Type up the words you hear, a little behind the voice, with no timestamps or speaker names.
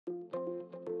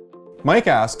Mike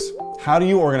asks, how do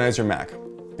you organize your Mac?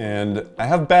 And I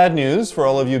have bad news for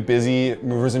all of you busy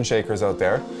movers and shakers out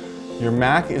there. Your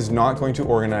Mac is not going to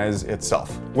organize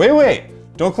itself. Wait,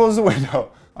 don't close the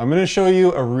window. I'm going to show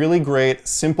you a really great,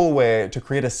 simple way to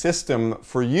create a system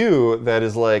for you that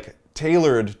is like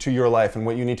tailored to your life and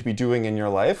what you need to be doing in your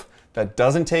life that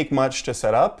doesn't take much to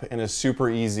set up and is super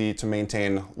easy to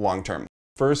maintain long term.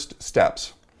 First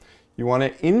steps. You want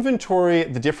to inventory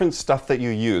the different stuff that you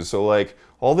use. So like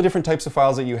all the different types of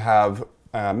files that you have,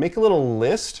 make a little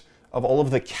list of all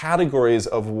of the categories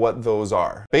of what those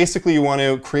are. Basically, you want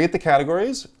to create the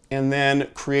categories and then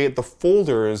create the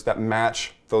folders that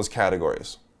match those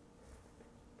categories.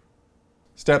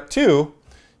 Step 2,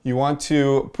 you want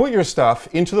to put your stuff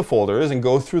into the folders and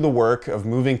go through the work of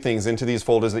moving things into these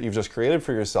folders that you've just created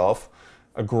for yourself.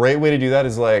 A great way to do that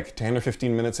is like 10 or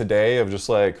 15 minutes a day of just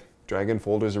like dragging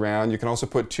folders around. You can also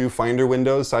put 2 Finder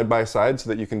windows side by side so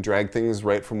that you can drag things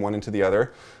right from one into the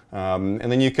other. And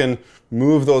then you can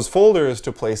move those folders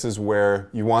to places where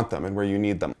you want them and where you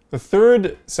need them. The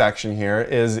third section here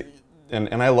is,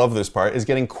 and I love this part, is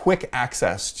getting quick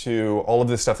access to all of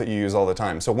this stuff that you use all the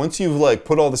time. So once you've like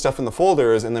put all the stuff in the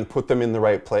folders and then put them in the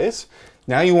right place,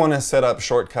 now you want to set up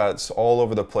shortcuts all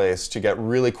over the place to get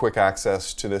really quick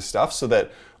access to this stuff so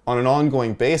that on an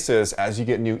ongoing basis, as you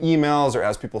get new emails or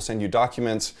as people send you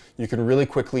documents, you can really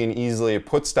quickly and easily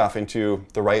put stuff into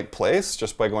the right place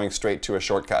just by going straight to a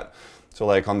shortcut. So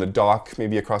like on the dock,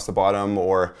 maybe across the bottom,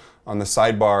 or on the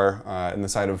sidebar in the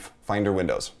side of Finder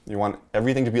windows. You want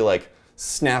everything to be like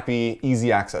snappy,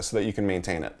 easy access so that you can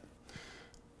maintain it.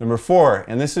 Number 4,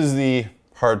 and this is the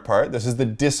hard part, this is the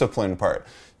discipline part.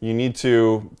 You need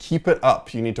to keep it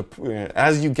up. You need to,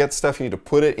 as you get stuff, you need to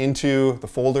put it into the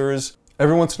folders.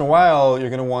 Every once in a while,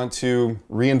 you're going to want to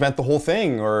reinvent the whole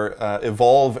thing or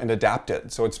evolve and adapt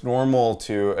it. So it's normal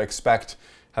to expect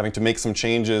having to make some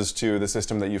changes to the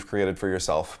system that you've created for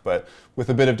yourself. But with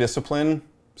a bit of discipline,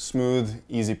 smooth,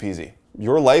 easy peasy.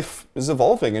 Your life is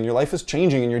evolving and your life is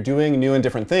changing and you're doing new and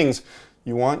different things.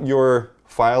 You want your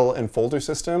file and folder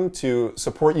system to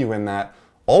support you in that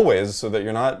always so that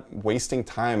you're not wasting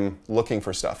time looking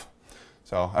for stuff.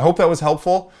 So I hope that was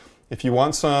helpful. If you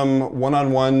want some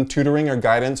one-on-one tutoring or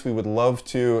guidance, we would love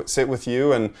to sit with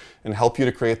you and help you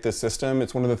to create this system.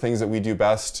 It's one of the things that we do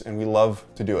best and we love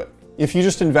to do it. If you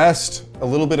just invest a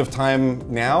little bit of time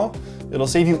now, it'll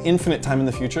save you infinite time in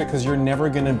the future because you're never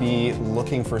going to be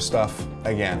looking for stuff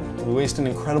again. We waste an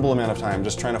incredible amount of time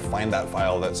just trying to find that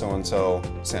file that so-and-so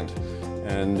sent.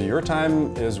 And your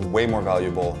time is way more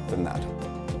valuable than that.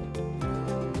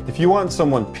 If you want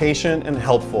someone patient and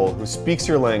helpful who speaks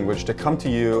your language to come to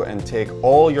you and take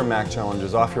all your Mac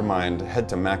challenges off your mind, head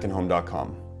to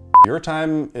Macinhome.com. Your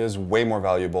time is way more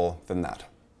valuable than that.